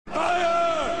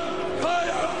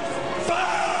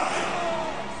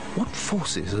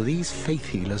forces are these faith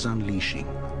healers unleashing?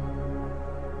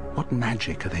 What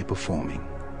magic are they performing?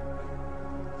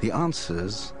 The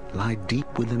answers lie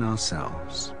deep within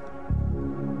ourselves.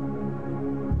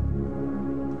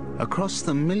 Across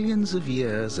the millions of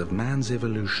years of man's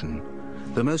evolution,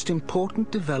 the most important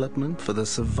development for the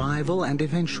survival and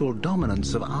eventual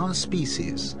dominance of our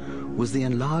species was the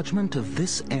enlargement of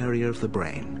this area of the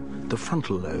brain, the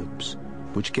frontal lobes,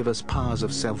 which give us powers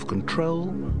of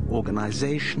self-control,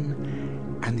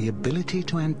 organization, and the ability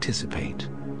to anticipate,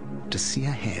 to see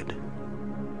ahead.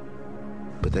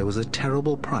 But there was a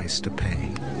terrible price to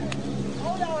pay.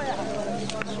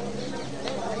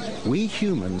 We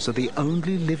humans are the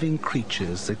only living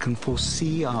creatures that can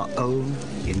foresee our own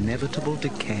inevitable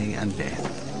decay and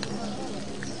death.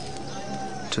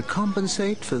 To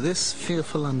compensate for this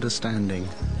fearful understanding,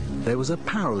 there was a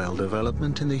parallel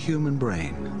development in the human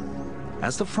brain.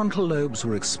 As the frontal lobes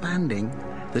were expanding,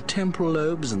 the temporal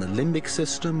lobes and the limbic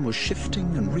system were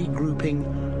shifting and regrouping,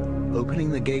 opening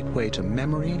the gateway to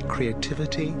memory,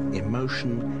 creativity,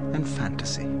 emotion, and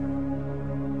fantasy.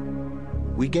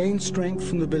 We gain strength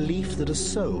from the belief that a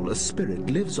soul, a spirit,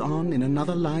 lives on in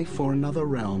another life or another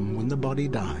realm when the body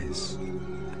dies.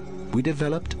 We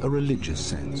developed a religious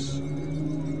sense.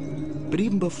 But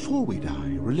even before we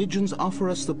die, religions offer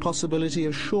us the possibility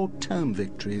of short-term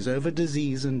victories over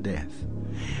disease and death.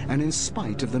 And in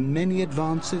spite of the many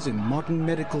advances in modern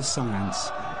medical science,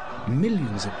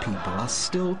 millions of people are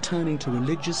still turning to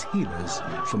religious healers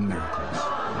for miracles.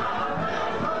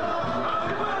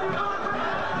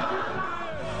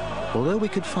 Although we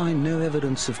could find no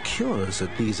evidence of cures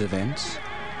at these events,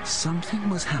 something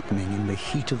was happening in the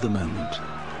heat of the moment.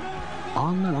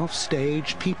 On and off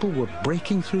stage, people were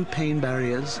breaking through pain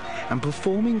barriers and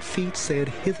performing feats they had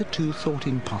hitherto thought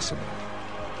impossible.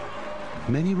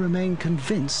 Many remained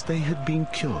convinced they had been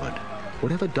cured,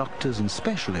 whatever doctors and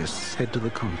specialists said to the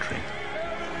contrary.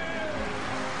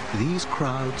 These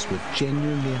crowds were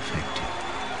genuinely affected.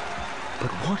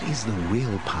 But what is the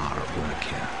real power at work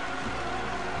here?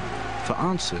 For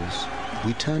answers,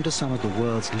 we turn to some of the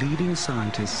world's leading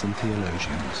scientists and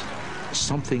theologians.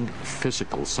 Something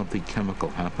physical, something chemical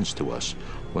happens to us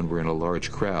when we're in a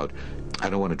large crowd. I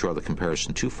don't want to draw the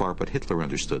comparison too far, but Hitler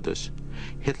understood this.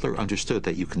 Hitler understood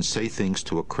that you can say things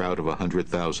to a crowd of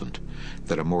 100,000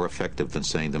 that are more effective than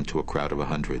saying them to a crowd of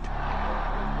 100.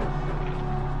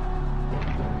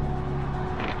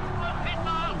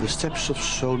 The steps of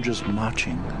soldiers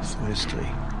marching through history.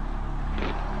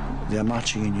 They are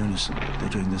marching in unison. They're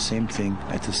doing the same thing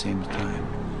at the same time.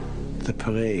 The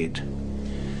parade,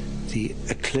 the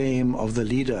acclaim of the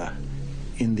leader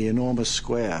in the enormous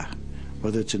square,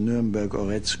 whether it's in Nuremberg or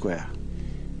Red Square.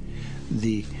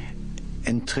 The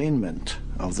entrainment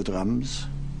of the drums,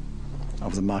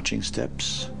 of the marching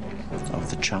steps, of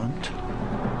the chant,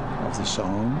 of the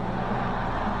song,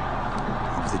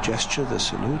 of the gesture, the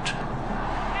salute.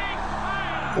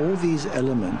 All these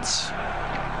elements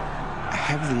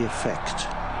have the effect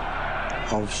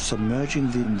of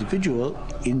submerging the individual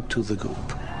into the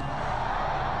group.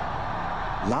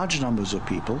 Large numbers of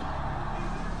people,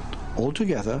 all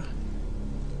together,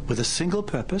 with a single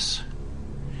purpose,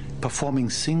 performing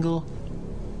single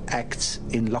acts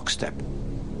in lockstep.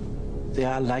 They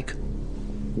are like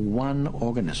one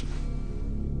organism.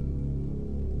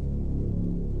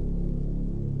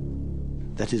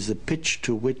 That is the pitch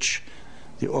to which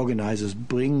the organizers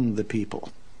bring the people.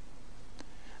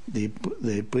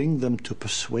 They bring them to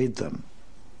persuade them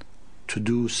to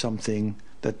do something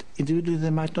that individually they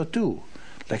might not do,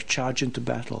 like charge into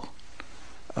battle,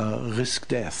 risk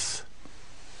death,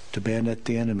 to bayonet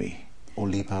the enemy. Or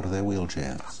leap out of their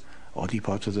wheelchairs. Or leap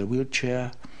out of their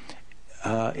wheelchair,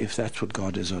 if that's what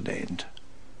God has ordained.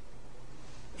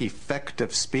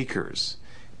 Effective speakers,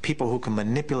 people who can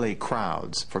manipulate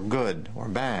crowds for good or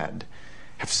bad,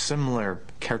 have similar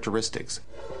characteristics.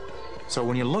 So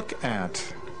when you look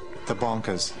at the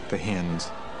Bonkas, the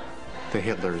Hinds, the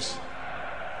Hitlers,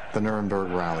 the Nuremberg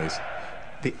rallies,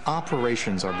 the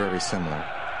operations are very similar.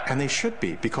 And they should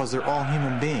be, because they're all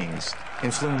human beings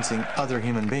influencing other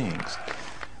human beings.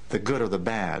 The good or the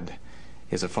bad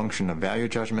is a function of value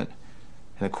judgment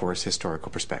and, of course,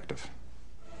 historical perspective.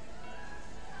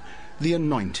 The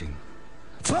anointing.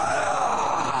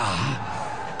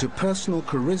 To personal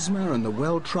charisma and the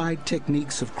well-tried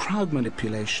techniques of crowd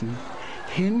manipulation,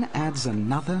 Hin adds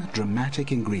another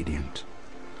dramatic ingredient.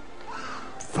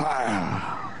 Fire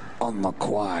on the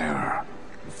choir.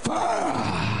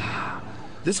 Fire!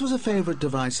 This was a favorite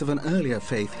device of an earlier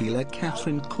faith healer,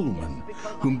 Catherine Kuhlman,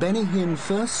 whom Benny Hinn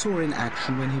first saw in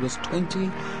action when he was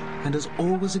 20 and has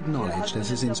always acknowledged as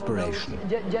his inspiration.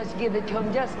 Just give it to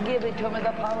him, just give it to him, and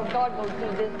the power of God goes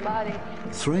through this body.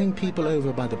 Throwing people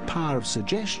over by the power of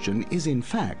suggestion is in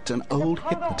fact an old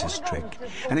hypnotist trick,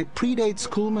 and it predates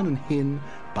Kuhlman and Hinn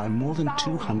by more than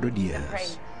 200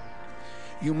 years.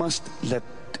 You must let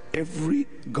every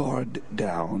guard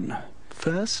down.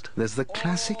 First, there's the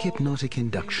classic hypnotic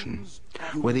induction,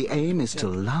 where the aim is to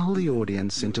lull the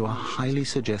audience into a highly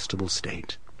suggestible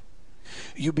state.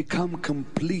 You become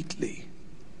completely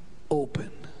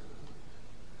open.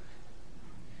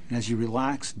 And as you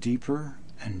relax deeper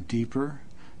and deeper,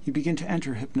 you begin to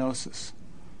enter hypnosis,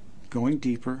 going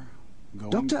deeper.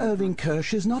 Dr. Irving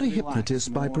Kirsch is not a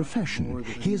hypnotist by profession.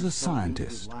 He is a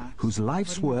scientist whose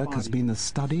life's work has been the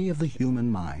study of the human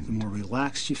The mind. more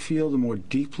relaxed you feel, the more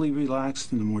deeply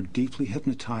relaxed and the more deeply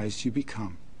hypnotized you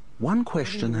become. One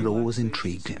question had always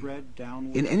intrigued him.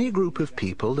 In any group of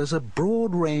people, there's a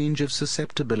broad range of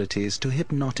susceptibilities to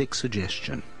hypnotic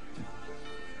suggestion.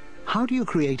 How do you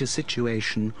create a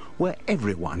situation where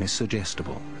everyone is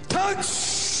suggestible? Touch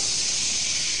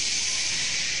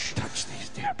these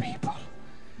dear people.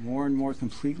 More and more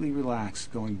completely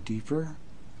relaxed, going deeper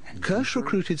and Kirsch deeper.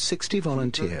 recruited 60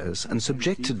 volunteers and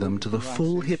subjected them to the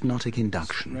full hypnotic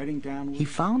induction. He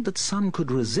found that some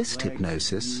could resist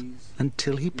hypnosis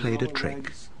until he played a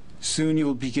trick. Soon you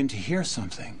will begin to hear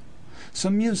something.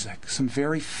 Some music, some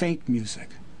very faint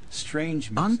music,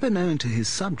 strange music. Unbeknown to his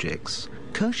subjects,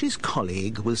 Kirsch's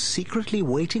colleague was secretly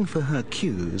waiting for her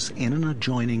cues in an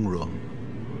adjoining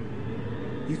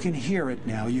room. You can hear it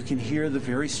now. You can hear the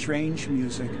very strange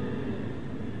music.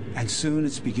 And soon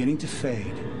it's beginning to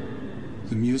fade.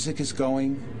 The music is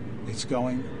going, it's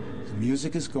going, the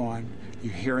music is gone.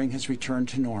 Your hearing has returned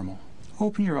to normal.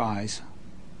 Open your eyes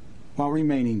while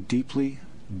remaining deeply,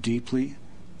 deeply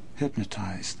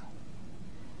hypnotized.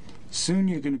 Soon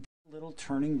you're going to be a little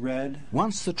turning red.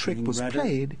 Once the trick getting was redder.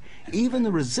 played, even the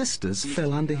resistors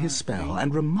fell under his spell,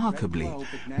 and remarkably,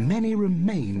 many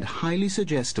remained highly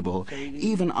suggestible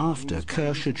even after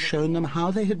Kirsch had shown them how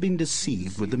they had been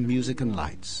deceived with the music and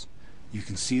lights. You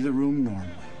can see the room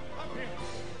normally.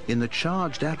 In the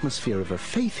charged atmosphere of a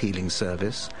faith healing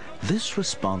service, this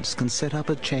response can set up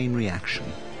a chain reaction.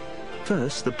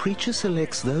 First, the preacher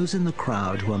selects those in the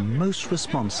crowd who are most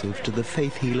responsive to the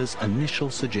faith healer's initial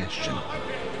suggestion.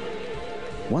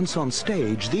 Once on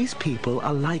stage, these people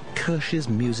are like Kirsch's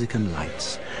music and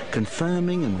lights,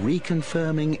 confirming and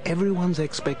reconfirming everyone's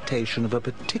expectation of a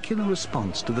particular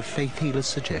response to the faith healer's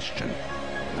suggestion,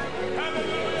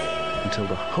 until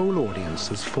the whole audience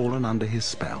has fallen under his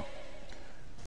spell.